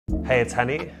Hey, it's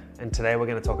Hani, and today we're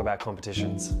going to talk about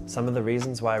competitions. Some of the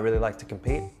reasons why I really like to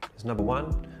compete is number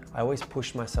one, I always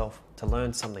push myself to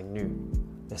learn something new.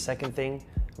 The second thing,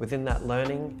 within that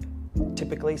learning,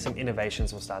 typically some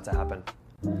innovations will start to happen.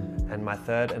 And my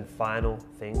third and final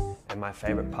thing, and my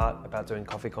favorite part about doing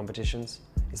coffee competitions,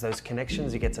 is those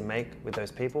connections you get to make with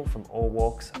those people from all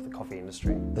walks of the coffee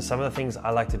industry. Some of the things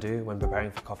I like to do when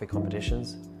preparing for coffee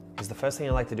competitions is the first thing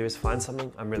I like to do is find something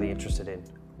I'm really interested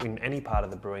in any part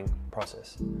of the brewing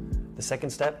process. The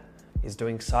second step is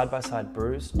doing side-by-side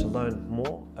brews to learn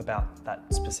more about that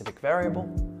specific variable.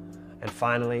 And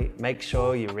finally, make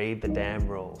sure you read the damn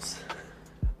rules.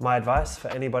 My advice for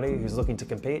anybody who's looking to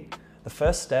compete, the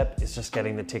first step is just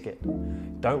getting the ticket.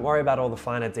 Don't worry about all the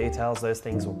finer details, those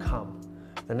things will come.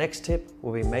 The next tip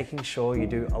will be making sure you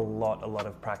do a lot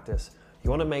of practice. You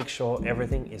want to make sure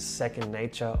everything is second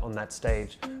nature on that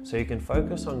stage so you can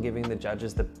focus on giving the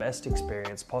judges the best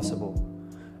experience possible.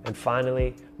 And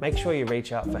finally, make sure you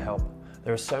reach out for help.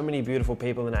 There are so many beautiful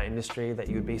people in our industry that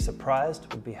you'd be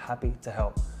surprised would be happy to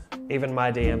help. Even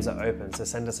my DMs are open, so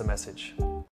send us a message.